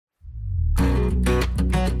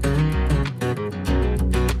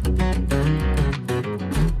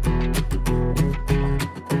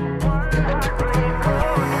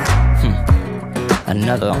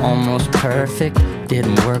Another almost perfect,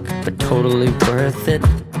 didn't work, but totally worth it.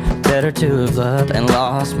 Better to have loved and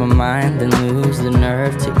lost my mind than lose the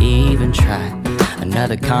nerve to even try.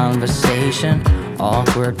 Another conversation,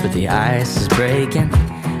 awkward, but the ice is breaking.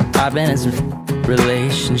 I've been in some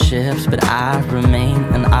relationships, but I remain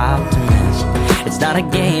an optimist. It's not a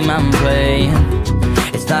game I'm playing,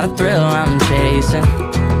 it's not a thrill I'm chasing,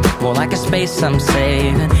 more like a space I'm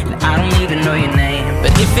saving, and I don't even know your name.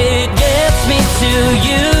 But if it gets me to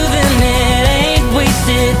you, then it ain't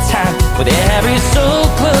wasted time. With every soul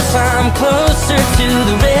close, I'm closer to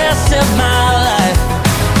the rest of my life.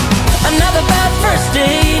 Another bad first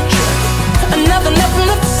date, another nothing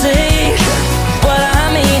left to say. What I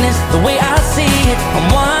mean is, the way I see it, I'm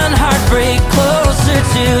one heartbreak closer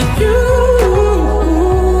to you.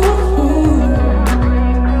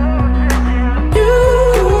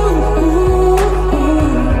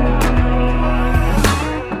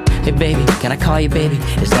 Hey baby, can I call you baby?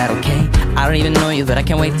 Is that okay? I don't even know you, but I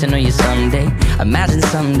can't wait to know you someday. Imagine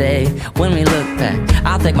someday, when we look back,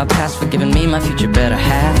 I'll thank my past for giving me my future better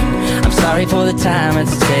half. I'm sorry for the time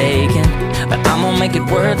it's taken, but I'm gonna make it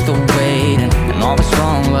worth the waiting. And all the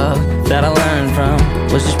strong love that I learned from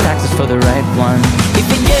was just practice for the right one. If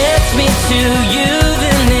it gets me to you,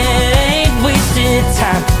 then it ain't wasted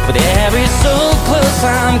time. With every soul close,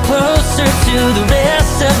 I'm closer to the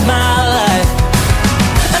rest of my life.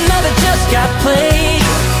 Another just got played,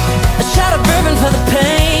 a shot of bourbon for the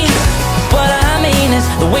pain. What I mean is,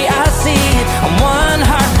 the way I see it, I'm one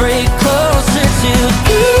heartbreak closer to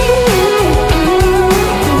you.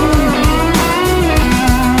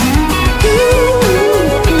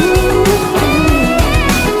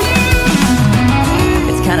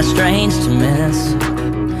 It's kinda strange to miss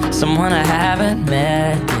someone I haven't met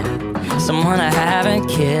yet, someone I haven't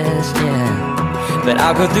kissed yet. But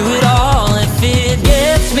I'll go through it all if it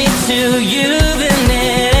gets me to you, then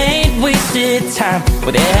it ain't wasted time.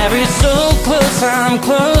 With every soul close, I'm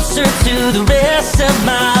closer to the rest of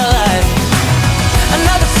my life.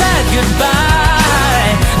 Another sad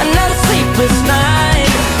goodbye, another sleepless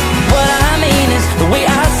night. What I mean is, the way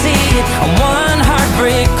I see it, I'm one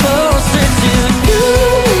heartbreak closer to you.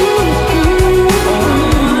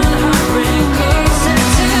 One heartbreak closer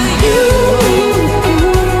to you.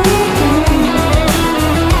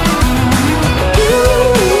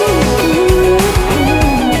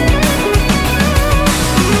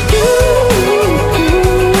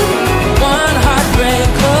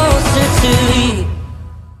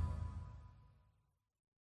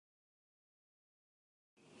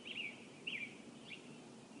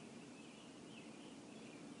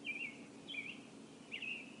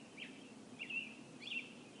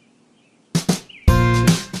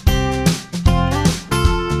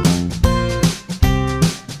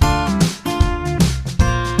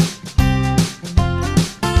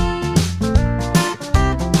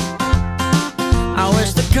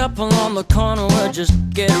 On the corner would just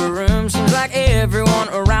get a room. Seems like everyone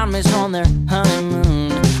around me's on their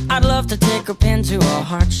honeymoon. I'd love to take her into a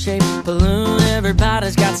heart-shaped balloon.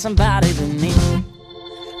 Everybody's got somebody but me.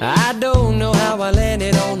 I don't know how I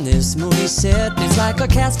landed on this movie set. It's like a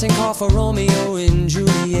casting call for Romeo and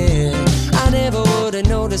Juliet. I never would have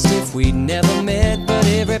noticed if we'd never met, but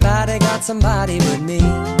everybody got somebody but me.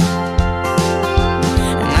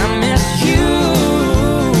 And I miss you.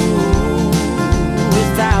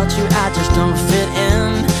 Without you, I just don't fit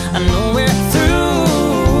in. I know we're through,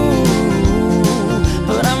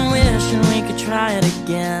 but I'm wishing we could try it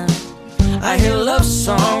again. I hear love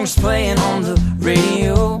songs playing on the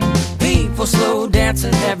radio, people slow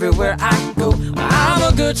dancing everywhere I go. I'm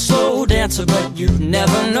a good slow dancer, but you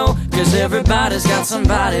never know, 'cause everybody's got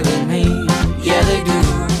somebody but me. Yeah, they do.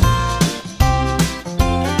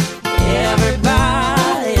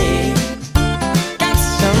 Everybody got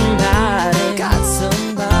somebody, got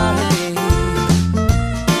somebody.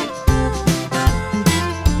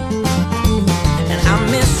 And I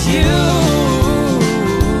miss you.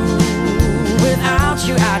 Without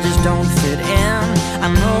you, I just don't fit in. I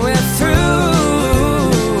know we're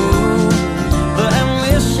through, but I'm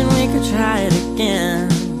wishing we could try it again.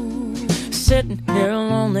 Sitting here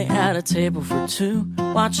lonely at a table for two,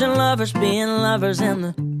 watching lovers being lovers in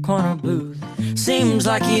the corner booth. Seems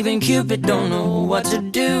like even Cupid don't know what to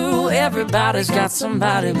do. Everybody's got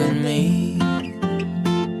somebody but me.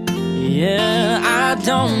 Yeah, I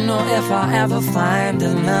don't know if I'll ever find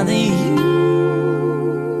another you,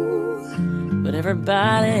 but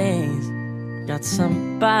everybody's got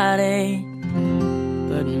somebody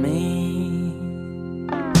but me.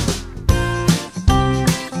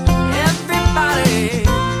 Everybody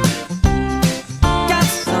got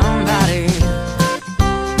somebody.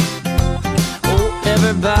 Oh, everybody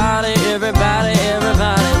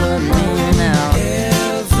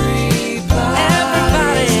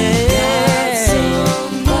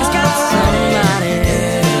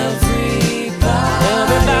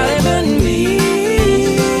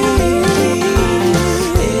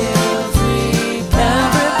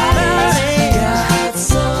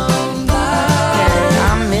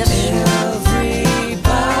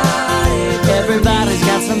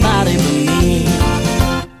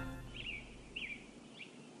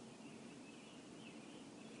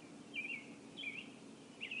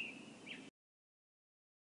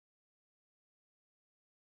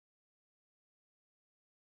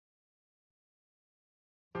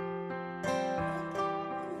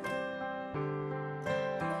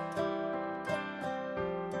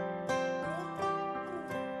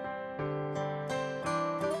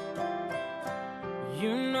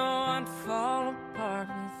You know I'd fall apart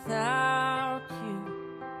without you.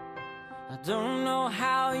 I don't know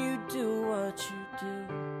how you do what you do,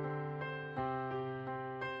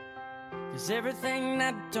 'cause everything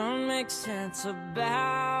that don't make sense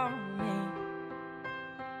about me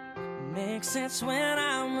makes sense when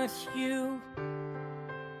I'm with you.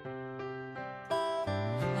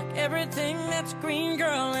 Like everything that's green,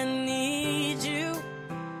 girl, I need you,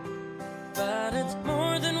 but it's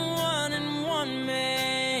more than one and one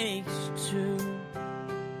makes two.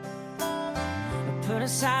 Put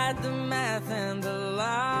aside the math and the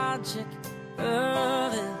logic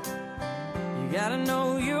of it. You gotta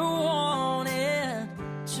know you want it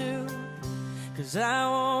too, 'cause I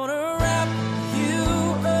wanna wrap you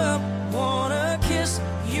up, wanna kiss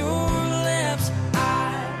your lips.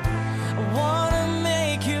 I wanna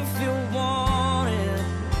make you feel wanted,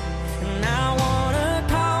 and I wanna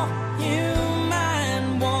call you mine,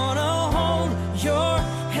 wanna hold your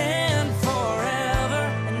hand forever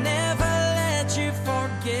and never let you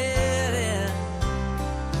forget it.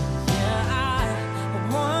 Yeah, I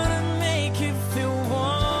wanna make you feel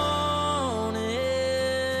wanted.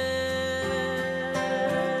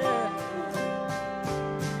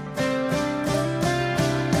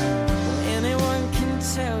 Anyone can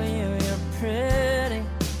tell you you're pretty,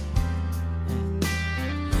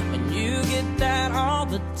 and you get that all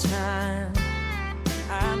the time.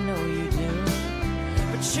 I know you do,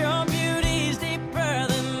 but your beauty's deeper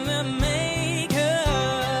than the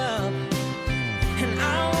makeup, and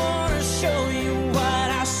I wanna show you what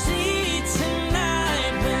I see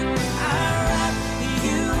tonight when I wrap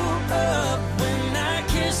you up, when I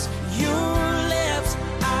kiss your lips.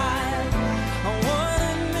 I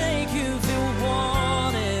wanna make you feel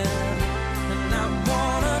wanted, and I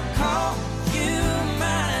wanna call you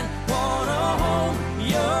mine, wanna hold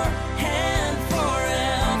your hand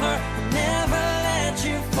forever and never let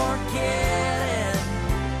you forget it.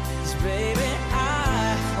 'Cause baby, I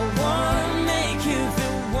wanna make you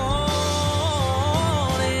feel wanted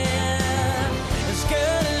as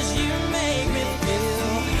good as you make me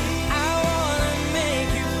feel. I wanna make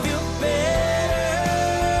you feel better,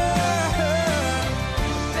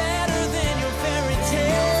 better than your fairy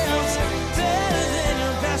tales, better than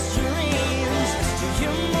your best dreams.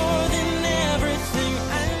 You're more than everything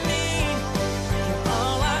I need. You're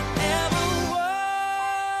all I ever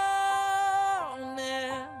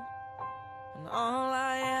wanted, and all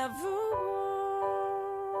I ever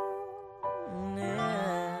wanted.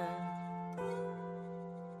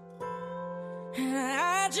 And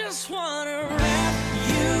I just wanna wrap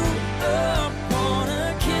you up, wanna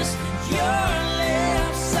kiss your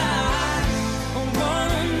lips. I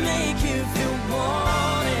wanna make you feel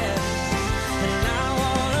wanted, and I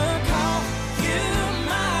wanna call you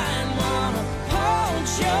mine, wanna hold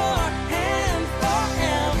your hand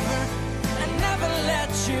forever and never let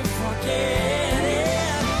you forget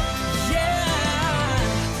it. Yeah,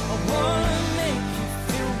 I wanna make you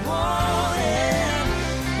feel wanted,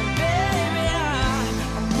 and baby,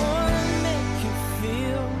 I wanna make you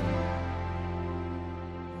feel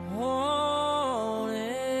wanted.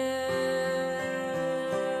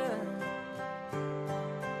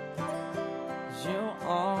 'Cause you'll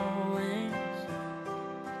always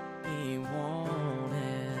be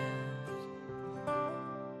wanted.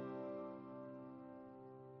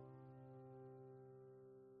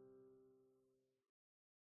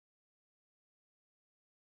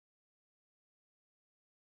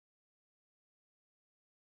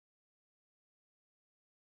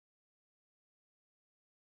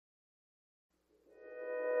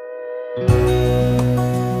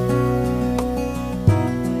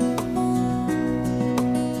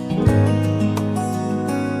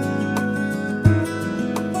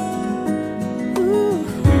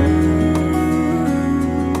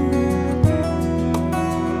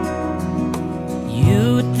 You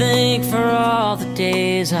would think for all the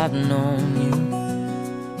days I've known you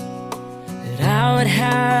that I would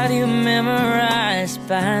have you memorized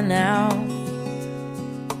by now,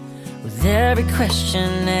 with every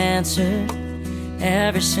question answered,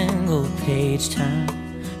 every single page turned.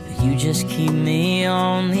 But you just keep me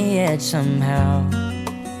on the edge somehow,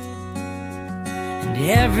 and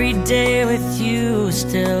every day with you is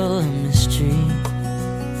still a mystery.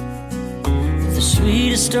 The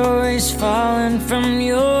sweetest stories falling from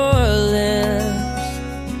your lips,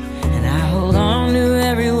 and I hold on to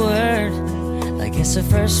every word like it's the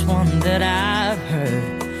first one that I've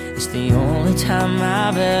heard. It's the only time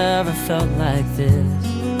I've ever felt like this.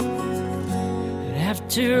 But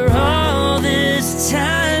after all this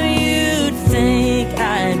time, you'd think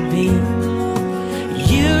I'd be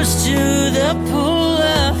used to the pull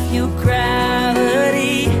of your gravity.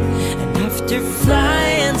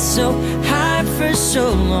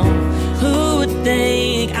 so long. Who would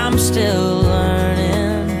think I'm still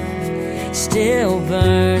learning, still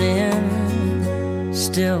burning,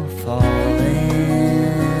 still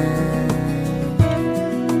falling,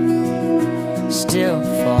 still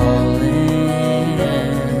falling.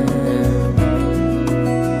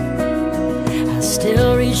 I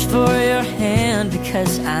still reach for your hand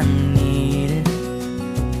because I need it,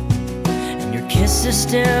 and your kiss is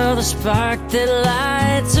still the spark that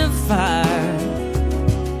lights a fire.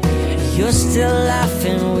 You're still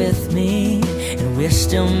laughing with me, and we're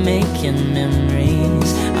still making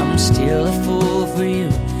memories. I'm still a fool for you,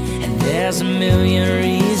 and there's a million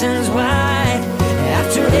reasons why.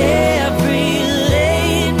 After every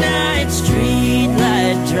late night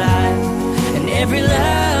streetlight drive, and every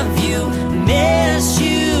love you miss,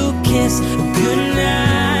 you kiss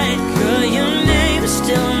goodnight, girl, your name is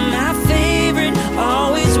still my favorite,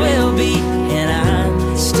 always will be, and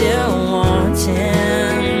I'm still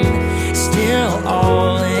wanting, still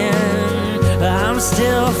all in, I'm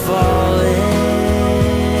still falling.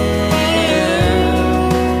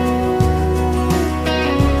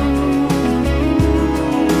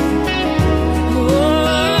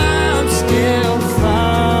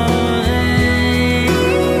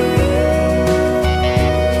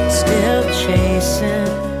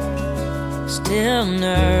 Still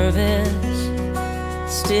nervous,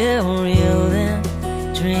 still reeling,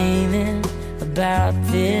 dreaming about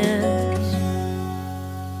this.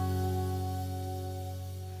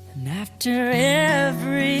 And after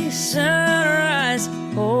every sunrise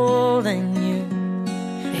holding you,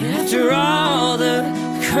 after all the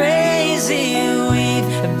crazy we've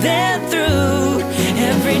been through,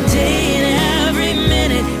 every day and every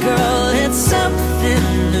minute, girl, it's something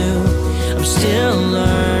new. I'm still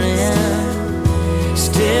learning,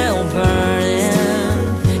 still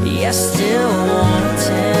burning, yeah, still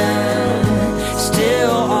wanting,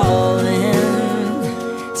 still all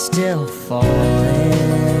in, still falling,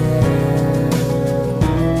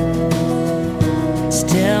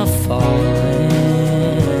 still falling.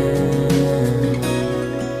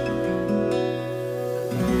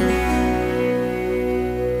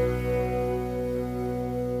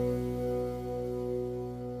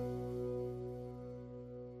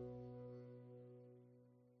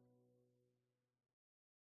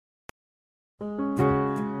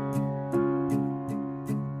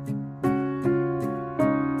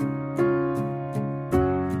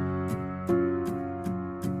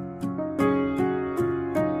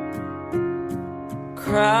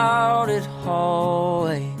 Crowded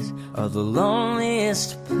hallways are the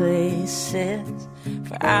loneliest places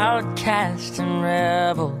for outcasts and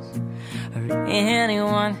rebels, or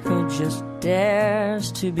anyone who just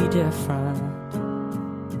dares to be different.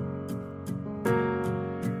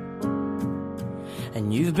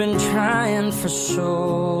 And you've been trying for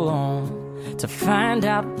so long to find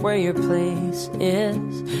out where your place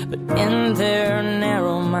is, but in their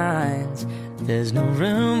narrow minds there's no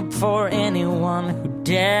room for anyone who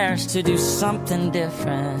dares to do something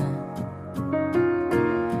different.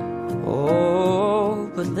 Oh,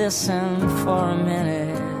 but listen for a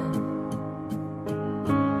minute.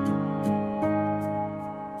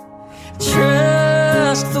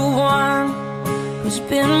 Trust the one who's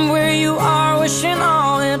been where you are, wishing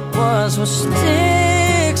all it was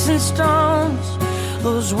sticks and stones.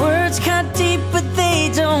 Those words cut deep, but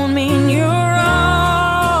they don't mean you're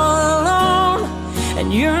all alone,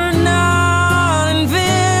 and you're not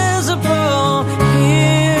invisible.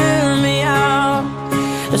 Hear me out.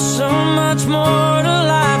 There's so much more to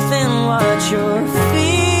life than what you're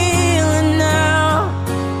feeling now.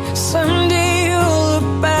 Someday you'll look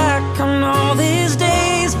back on all these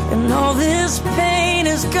days, and all this pain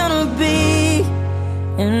is gonna be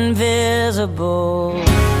invisible.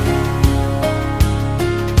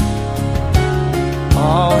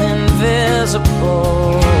 All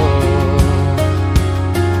invisible.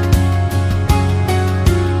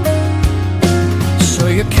 So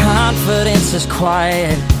your confidence is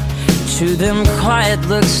quiet. To them quiet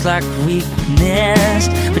looks like weakness,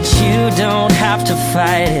 but you don't have to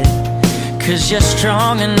fight it, 'cause you're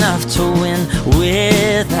strong enough to win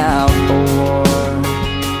without a war.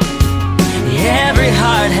 Every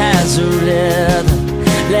heart has a rhythm.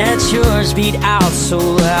 Let yours beat out so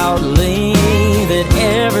loudly that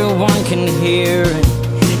everyone can hear it.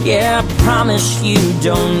 Yeah, I promise you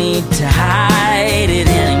don't need to hide it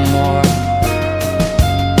anymore.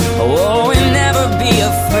 Oh, and never be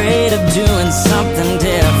afraid of doing something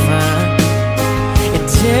different. And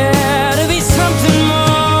dare to be something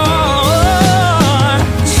more.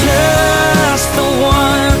 Just the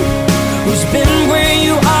one who's been where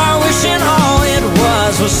you are, wishing all it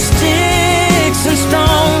was sticks and stones.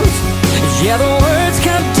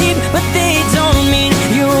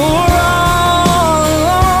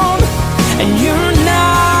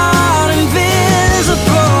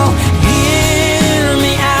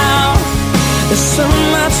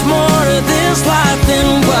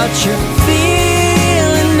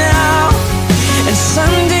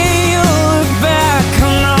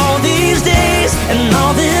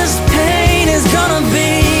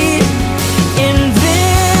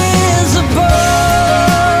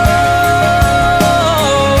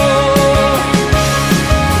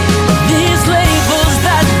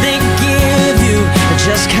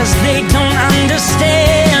 just 'cause they don't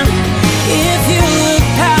understand. If you look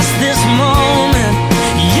past this moment,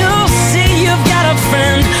 you'll see you've got a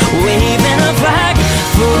friend waving a flag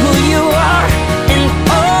for who you are and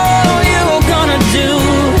all you're gonna do.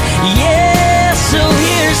 Yeah, so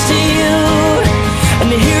here's to you, and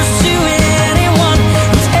here's to anyone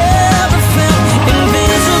who's ever felt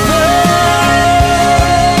invisible.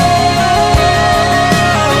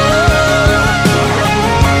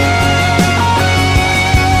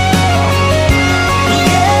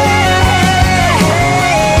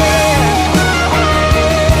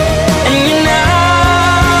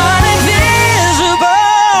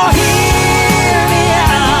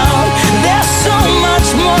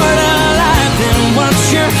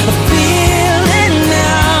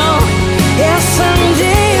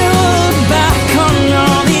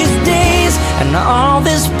 All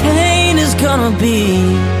this pain is gonna be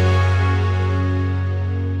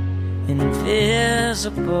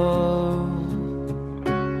invisible.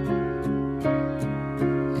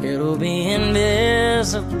 It'll be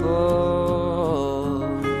invisible.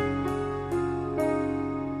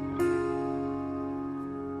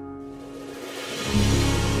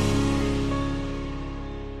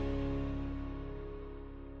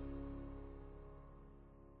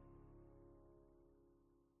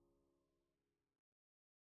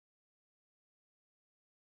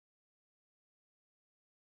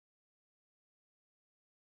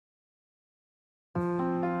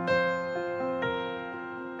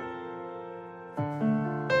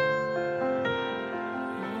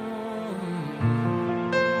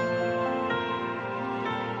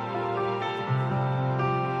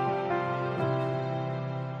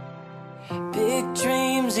 Big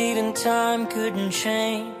dreams, even time couldn't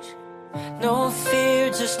change. No fear,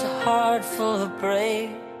 just a heart full of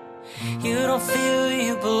brave. You don't feel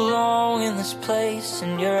you belong in this place,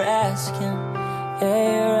 and you're asking, yeah,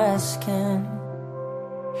 you're asking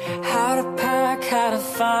how to pack, how to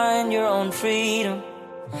find your own freedom,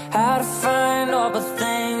 how to find all the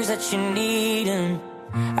things that you need. And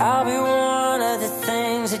I'll be one of the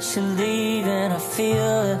things that you leave, and I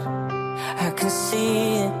feel it, I can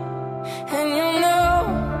see it. And you know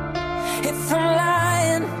if I'm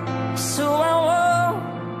lying, so I won't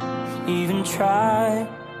even try.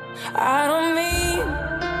 I don't mean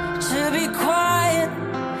to be quiet,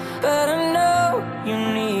 but I know you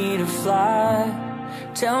need to fly.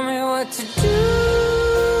 Tell me what to do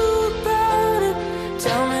about it.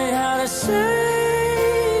 Tell me how to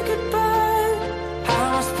say goodbye. How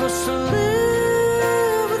am I supposed to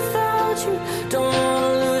live without you? Don't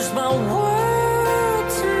wanna lose my world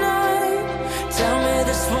tonight. Tell me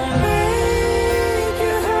this will make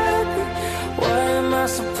you happy. What am I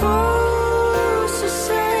supposed to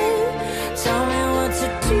say? Tell me what to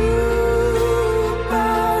do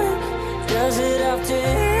about it. Does it have to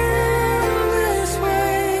end this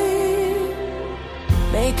way?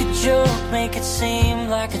 Make a joke, make it seem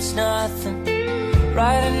like it's nothing.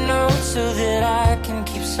 Write a note so that I can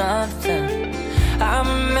keep something. I'm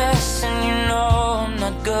a mess and you know I'm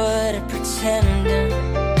not good at pretending.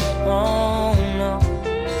 Oh no.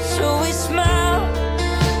 So we smile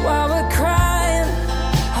while we're crying,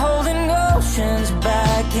 holding oceans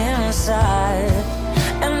back inside.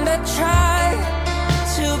 And I try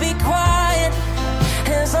to be quiet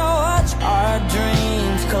as I watch our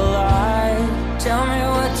dreams collide. Tell me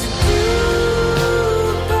what to do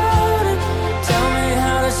about it. Tell me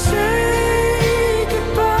how to say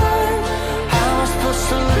goodbye. How am I supposed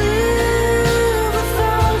to live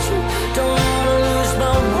without you? Don't wanna lose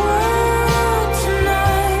my world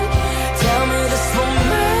tonight. Tell me this will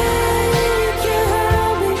make you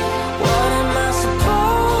happy. What am I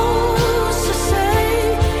supposed to say?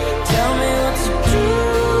 Tell me what to do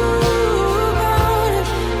about it.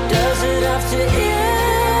 Does it have to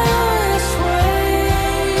end this way?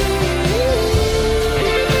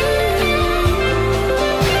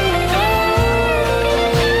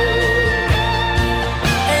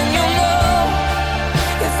 And you know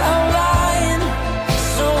if I'm lying,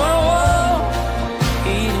 so I won't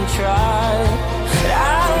even try.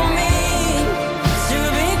 I don't mean to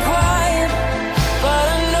be quiet, but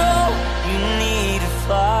I know you need to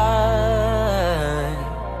fly.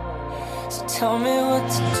 So tell me what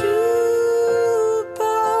to do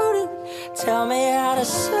about it. Tell me how to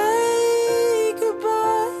say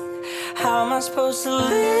goodbye. How am I supposed to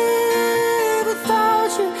live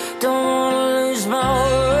without you? Don't wanna lose my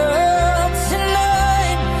world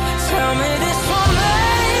tonight. Tell me this will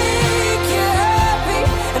make you happy.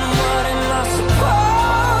 And what am I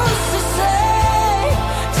supposed to say?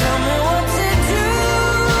 Tell me what to do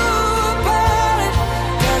about it.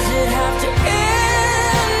 Does it have to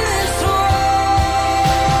end this way?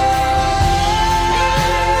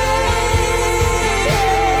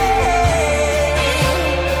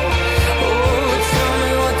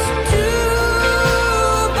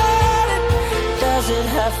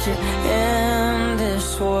 left you in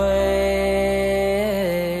this way.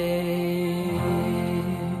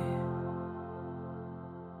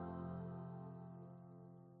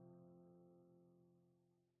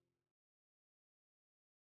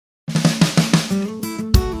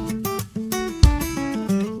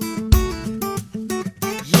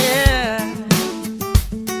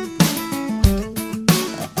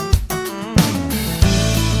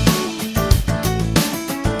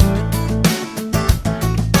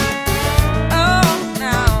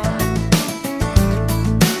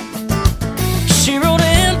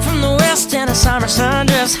 Summer sun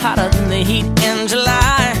just hotter than the heat in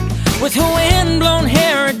July. With her wind-blown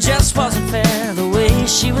hair, it just wasn't fair, the way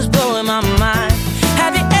she was blowing my mind.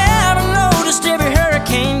 Have you ever noticed every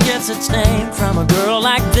hurricane gets its name from a girl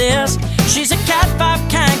like this? She's a cat five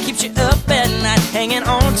kind, keeps you up at night, hanging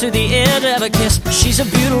on to the edge of a kiss. She's a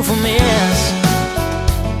beautiful miss.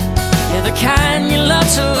 You're the kind you love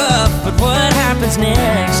to love, but what happens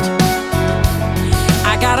next?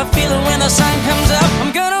 I got a feeling when the sun comes up,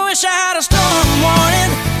 I'm gonna wish I had a storm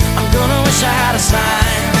warning. I'm gonna wish I had a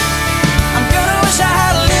sign. I'm gonna wish I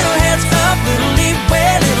had a little heads up, little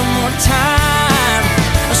leeway, a little more time,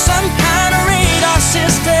 or some kind of radar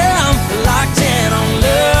system locked in on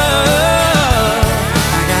love.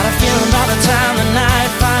 I got a feeling by the time the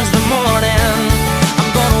night finds the morning,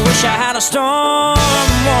 I'm gonna wish I had a storm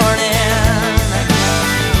warning.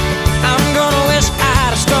 I'm gonna wish I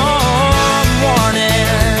had a storm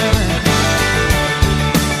warning.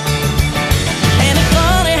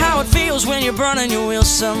 When you're burning your wheels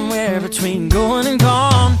somewhere between going and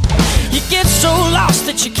gone, you get so lost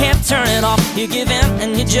that you can't turn it off. You give in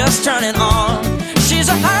and you just turn it on. She's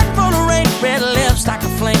a heart full of rain, red lips like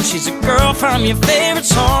a flame. She's a girl from your favorite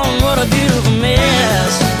song. What a beautiful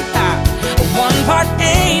miss. One part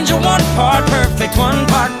angel, one part perfect, one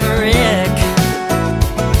part brick.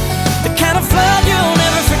 The kind of flood you'll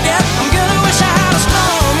never forget. I'm gonna wish I had a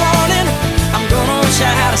storm warning. I'm gonna wish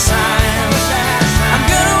I had a sign. I'm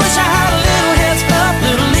gonna wish I had a little heads up,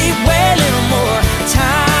 little leeway, a little more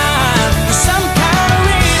time, for some kind of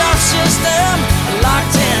radar system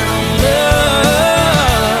locked in on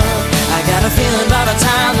love. I got a feeling by the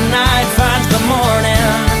time the night finds the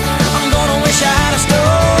morning, I'm gonna wish I had a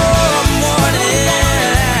storm warning.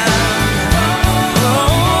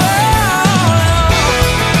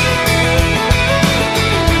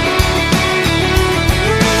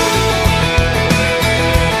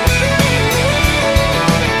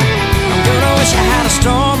 Wish I had a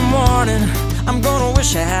storm warning. I'm gonna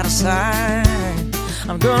wish I had a sign.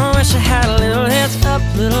 I'm gonna wish I had a little heads up,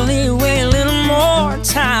 little leeway, a little more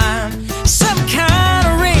time, some kind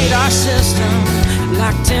of radar system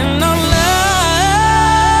locked in on love.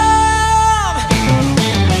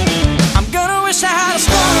 I'm gonna wish I had a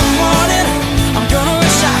storm warning. I'm gonna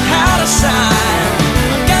wish I had a sign.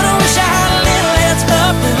 I'm gonna wish I had a little heads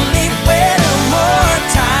up, little leeway, a little more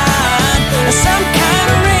time, some kind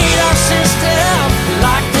of radar system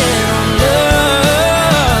locked in on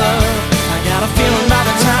love. I got a feeling by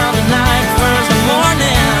the time the night burns the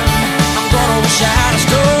morning, I'm gonna wish I had a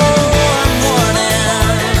storm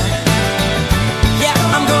warning. Yeah,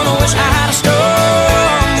 I'm gonna wish I had a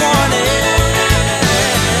storm warning.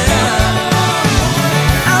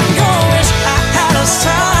 I'm gonna wish I had a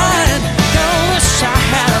sign. Gonna wish I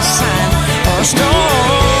had a sign or a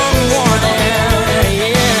storm warning.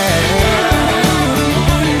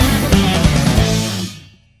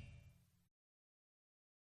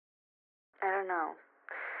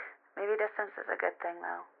 Maybe distance is a good thing,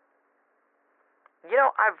 though. You know,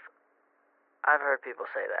 I've heard people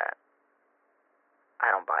say that. I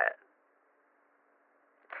don't buy it.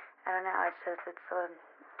 I don't know. It's just it's a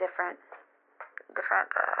different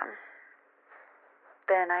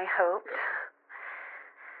than I hoped.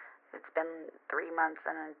 It's been 3 months,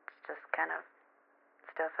 and it's just kind of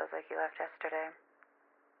still feels like you left yesterday.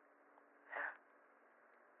 Yeah,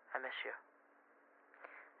 I miss you.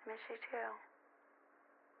 I miss you too.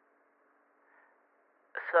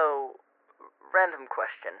 So, random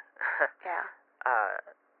question. Yeah.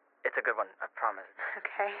 It's a good one, I promise.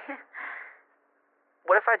 Okay.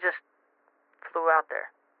 What if I just flew out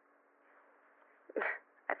there?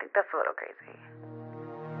 I think that's a little crazy.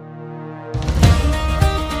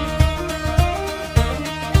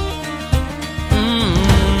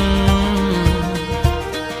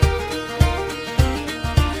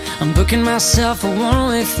 I'm booking myself a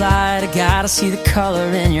one-way flight. I gotta see the color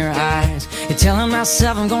in your eyes. You're telling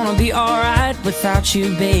myself I'm gonna be alright. Without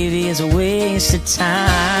you, baby, is a waste of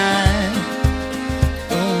time.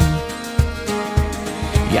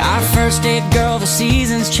 Yeah, our first date, girl, the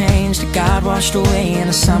seasons changed. God washed away in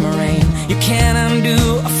a summer rain. You can't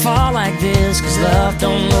undo a fall like this, 'cause love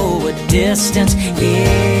don't know what distance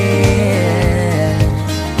is.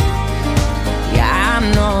 Yeah, I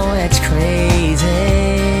know it's crazy,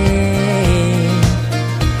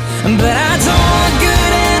 but I don't want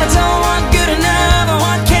good and I don't want good enough. I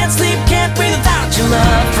want can't sleep, can't breathe without your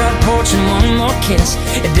love. Front porch and one more kiss.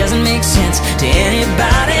 It doesn't make sense to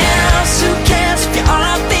anybody else. Who cares if you're all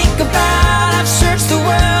I think about? I've searched the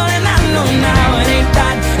world and I know now it ain't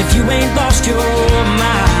right if you ain't lost your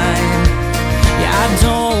mind. Yeah, I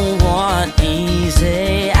don't want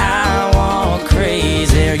easy, I want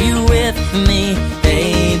crazy. Are you with me,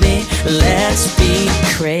 baby? Let's be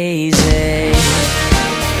crazy.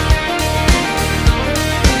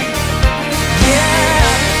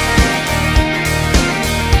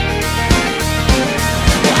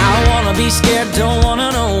 Be scared, don't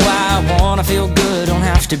wanna know why. I wanna feel good, don't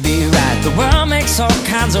have to be right. The world makes all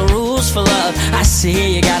kinds of rules for love. I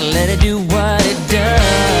see you gotta let it do what it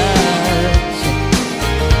does.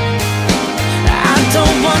 I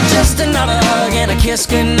don't want just another hug and a kiss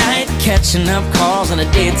goodnight, catching up calls and a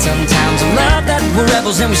date sometimes. I love that we're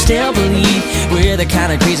rebels and we still believe we're the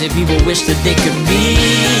kind of crazy people wish that they could be.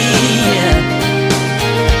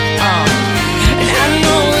 And I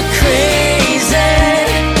know we're crazy,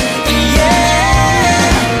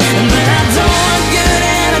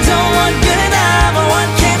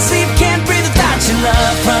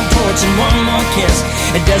 front porch and one more kiss.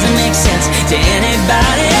 It doesn't make sense to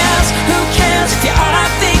anybody else. Who cares if you're all I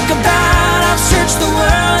think about? I've searched the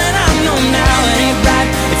world and I know now it ain't right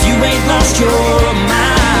if you ain't lost your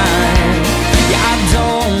mind. Yeah, I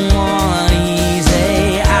don't want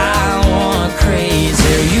easy, I want crazy.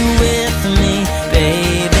 Are you with me,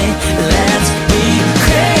 baby? Let's be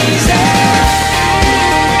crazy.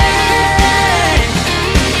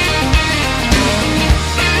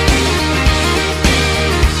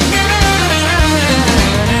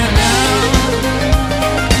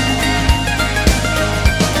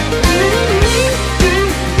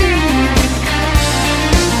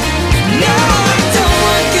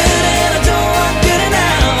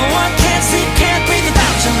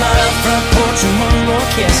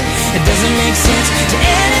 It doesn't make sense to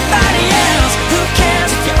anybody else. Who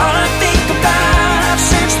cares if you're all I think about? I've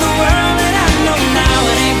searched the world and I know now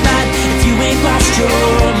it ain't right if you ain't lost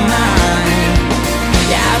your mind.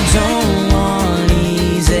 Yeah, I don't want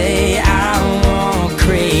easy, I want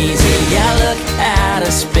crazy. Yeah, look at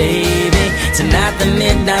us, baby. Tonight the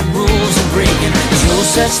midnight rules are breaking. There's no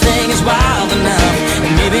such thing as wild enough,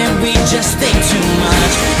 and maybe we just think too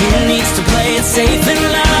much. Who needs to play it safe in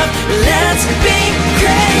love? Let's be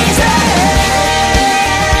crazy.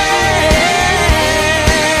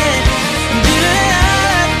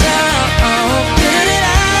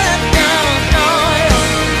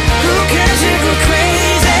 Who cares if we're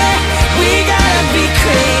crazy? We gotta be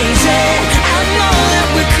crazy. I know that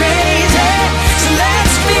we're crazy, so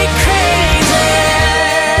let's be crazy.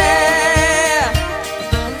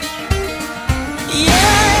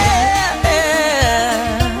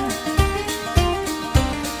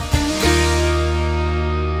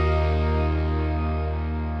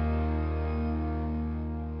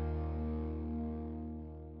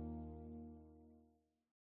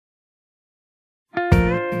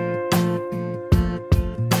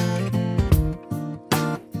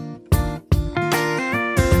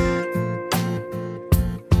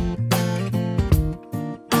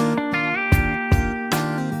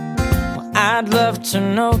 I'd love to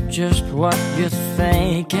know just what you're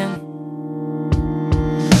thinking.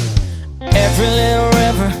 Every little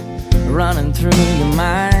river running through your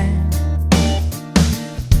mind.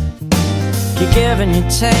 You give and you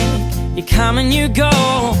take, you come and you go.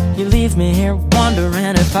 You leave me here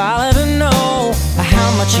wondering if I'll ever know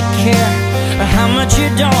how much you care or how much you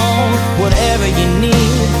don't. Whatever you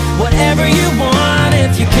need, whatever you want.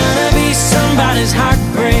 If you're gonna be somebody's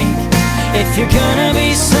heartbreak, if you're gonna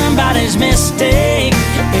be somebody's mistake,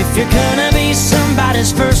 if you're gonna be somebody's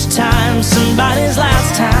first time, somebody's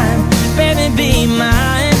last time, baby, be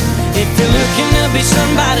mine. If you're looking to be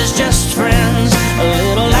somebody's just friends, a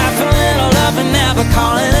little laugh, a little love, and never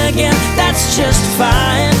call it again, that's just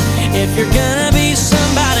fine. If you're gonna be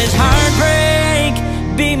somebody's heartbreak,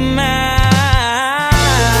 be mine.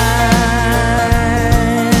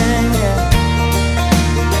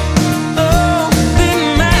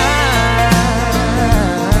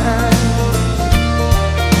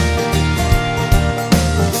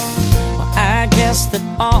 That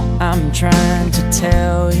all I'm trying to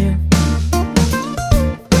tell you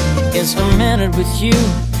is a minute with you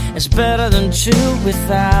is better than two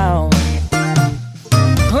without.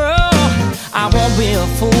 I won't be a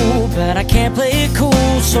fool, but I can't play it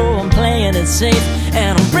cool, so I'm playing it safe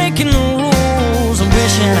and I'm breaking the rules. I'm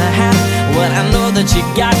wishing I had what I know that you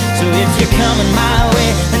got. So if you're coming my way,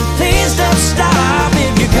 then please don't stop.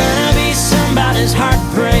 If you're gonna be somebody's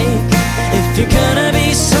heartbreak, if you're gonna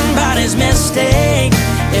be somebody's mistake,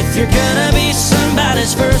 if you're gonna be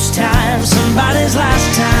somebody's first time, somebody's last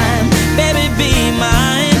time, baby, be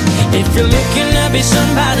mine. If you're looking to be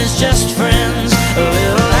somebody's just friends, a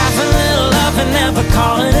little laugh, a little love, and never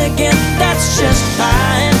call it again, that's just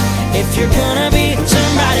fine. If you're gonna be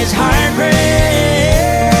somebody's heartbreak,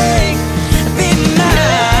 be mine.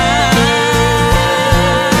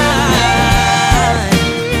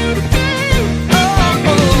 Oh, oh,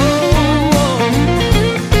 oh.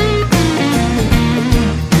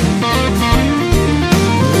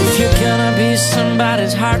 If you're gonna be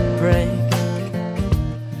somebody's heartbreak,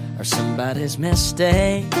 or somebody's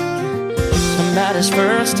mistake, somebody's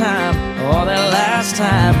first time or their last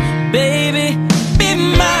time, baby, be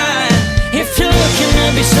mine. If you're looking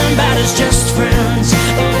to be somebody's just friends,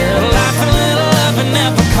 a little laugh, a little love, and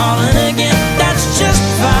never call it again, that's just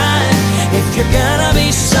fine. If you're gonna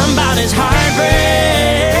be somebody's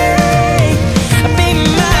heartbreak, be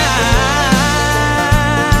mine.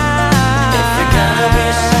 If you're gonna be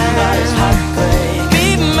somebody's heartbreak, be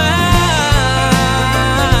mine.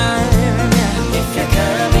 If you're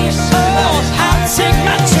gonna be somebody's heartbreak, I'll take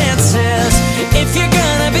my chances. If you're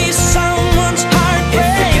gonna be someone's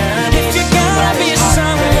heartbreak, if you're gonna be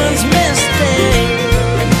someone's mistake,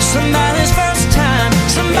 somebody's first time,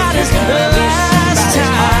 somebody's last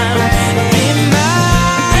time, be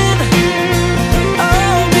mine.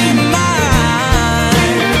 Oh, be mine.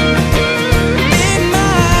 Be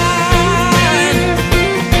mine.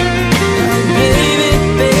 Baby,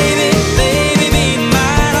 baby, baby, be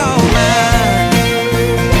mine, oh mine.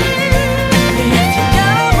 If you're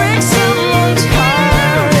gonna break someone's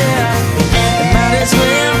heart, yeah, it might as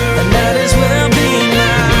well be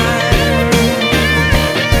mine.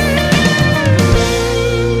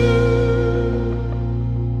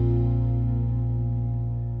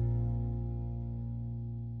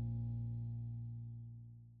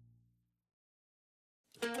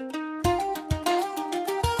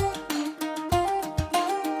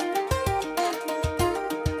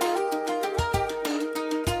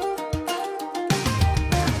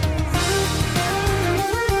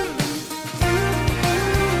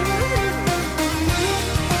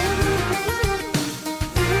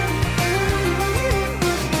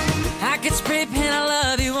 I could spray paint I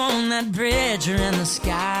love you on that bridge or in the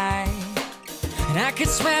sky, and I could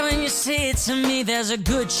swear when you say it to me there's a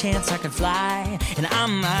good chance I could fly. And I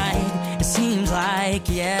might, it seems like,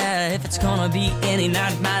 yeah, if it's gonna be any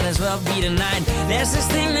night, might as well be tonight. There's this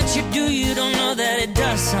thing that you do, you don't know that it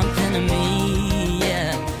does something to me,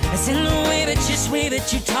 yeah. It's in the way that you sway,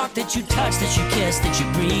 that you talk, that you touch, that you kiss, that you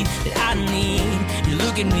breathe, that I need. You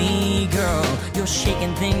look at me, girl, you're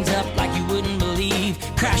shaking things up like you wouldn't believe.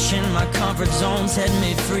 Crashing my comfort zone, setting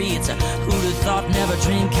me free. It's a who'd have thought, never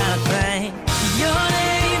dreamed kind of thing. Your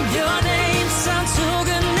name sounds so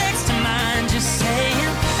good next to mine. Just saying,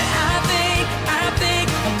 I think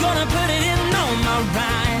I'm gonna put it in all my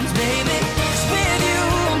rhymes, baby. 'Cause with you,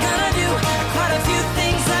 I'm gonna do quite a few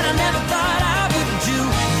things that I never thought I would do.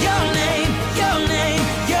 Your name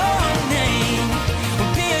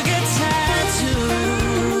would be a good tattoo.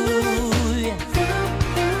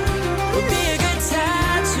 Would be a good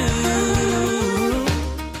tattoo.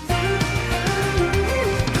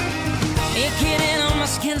 It get in on my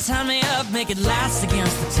skin, tie me up, make it last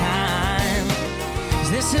against the time. 'Cause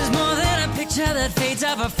this is more than a picture that fades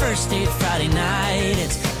off a first date Friday night.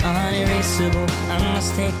 It's unerasable,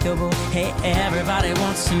 unmistakable. Hey, everybody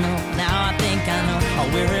wants to know. Now I think I know. I'll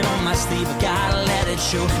wear it on my sleeve, I gotta let it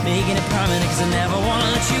show. Making it permanent 'cause I never wanna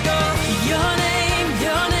let you go. Your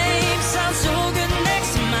name sounds so good next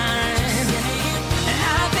to mine. And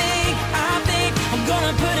I think I'm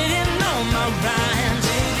gonna put it in all my rhymes.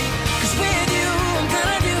 'Cause with you, I'm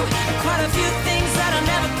gonna do quite a few things that I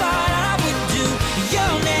never thought I would do.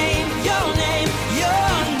 Your name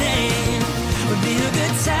would be a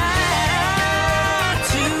good tattoo.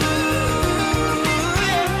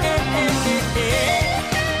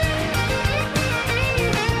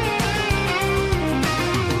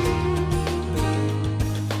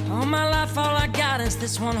 All my life, all I got is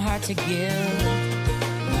this one heart to give.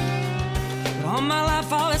 But all my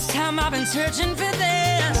life, all this time, I've been searching for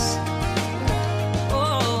this.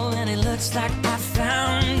 Oh, and it looks like I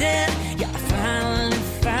found it. Yeah, I finally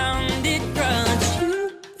found it, girl. It's you.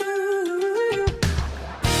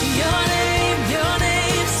 Your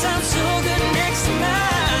name sounds so good next to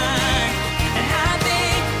mine. And I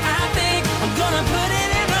think I'm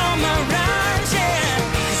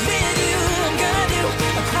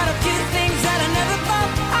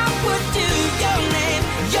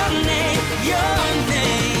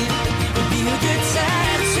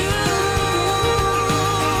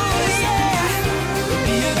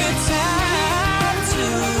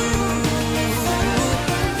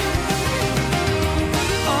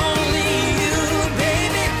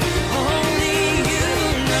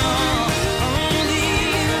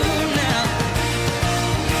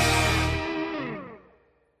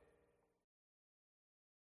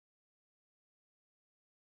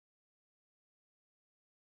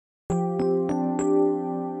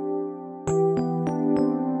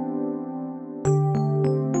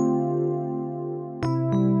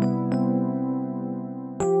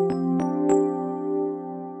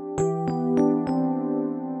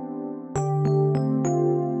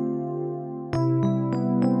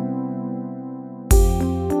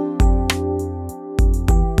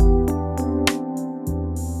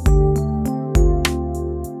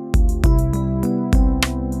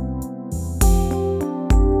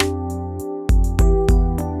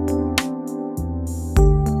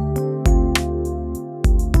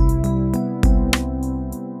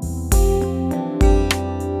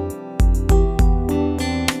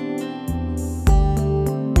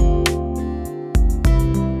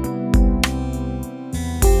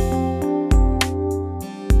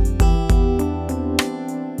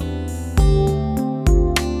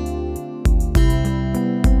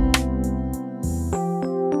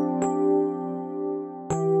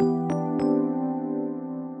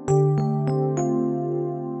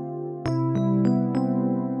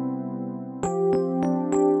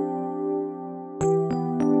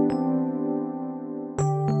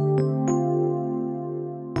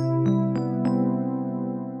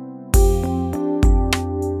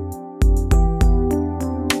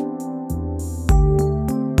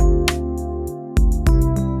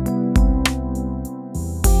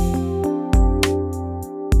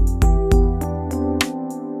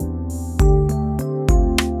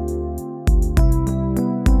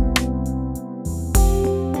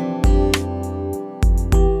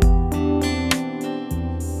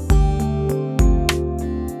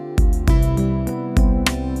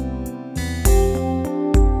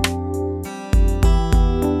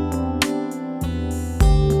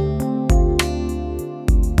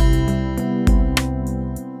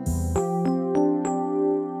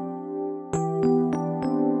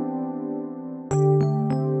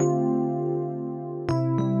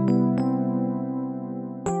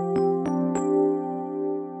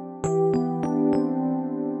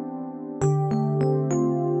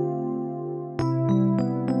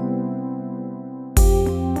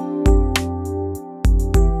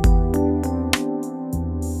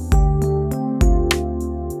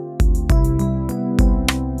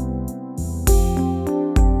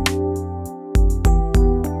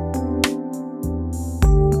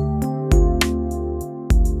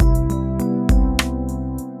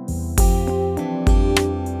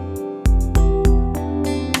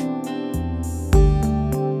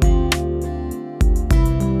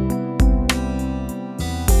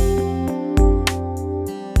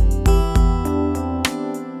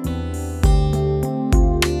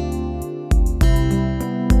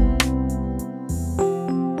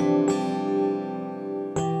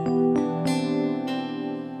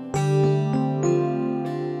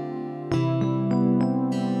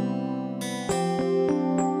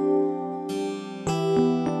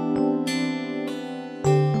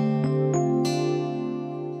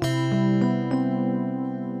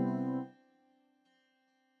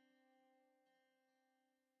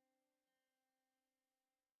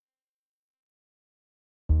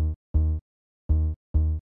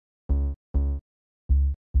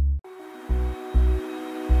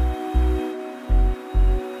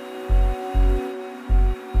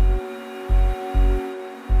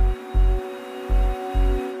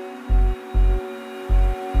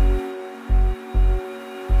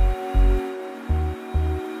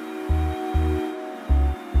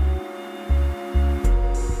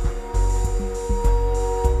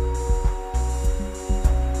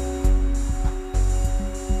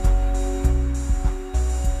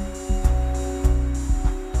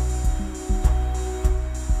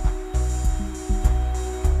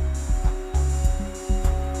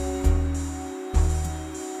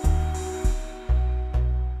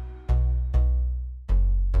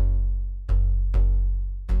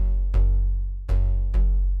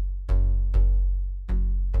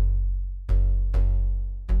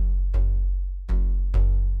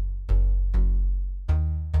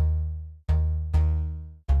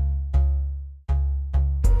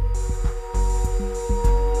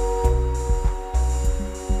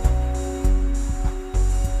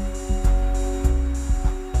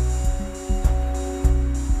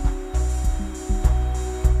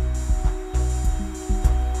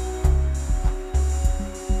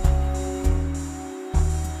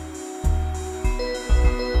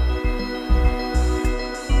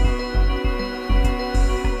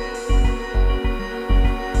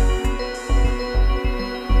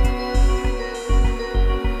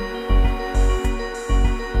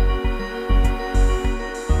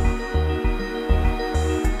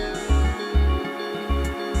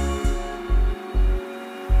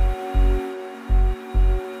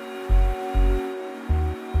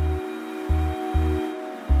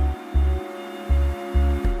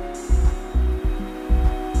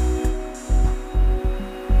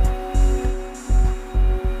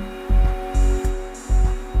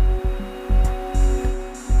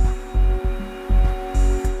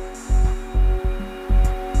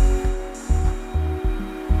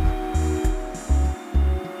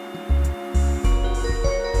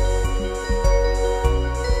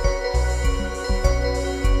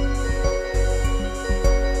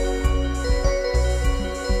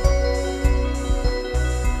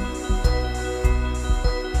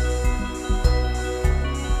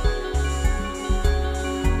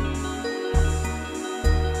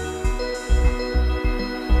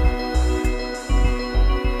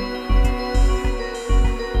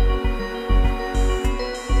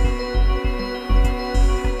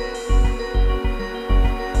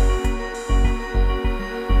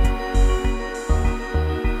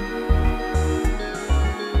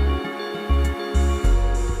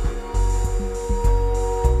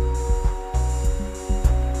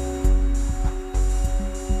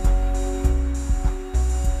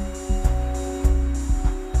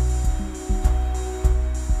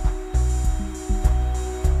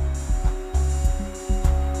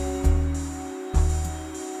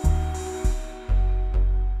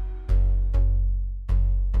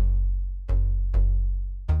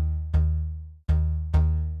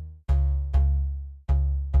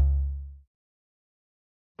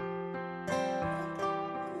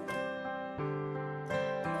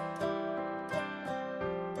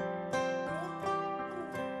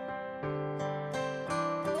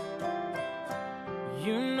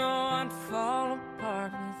You know I'd fall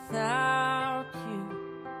apart without you.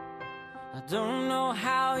 I don't know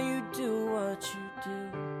how you do what you do,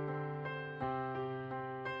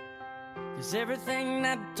 'cause everything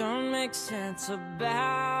that don't make sense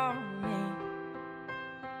about me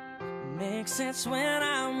makes sense when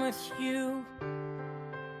I'm with you.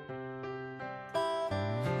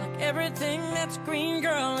 Like everything that's green,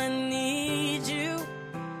 girl, I need you,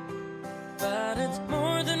 but it's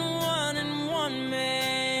more than one and one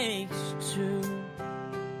makes two.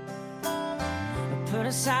 Put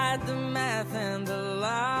aside the math and the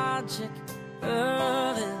logic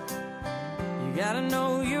of it. You gotta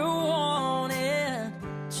know you want it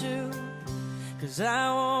too, 'cause I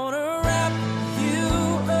wanna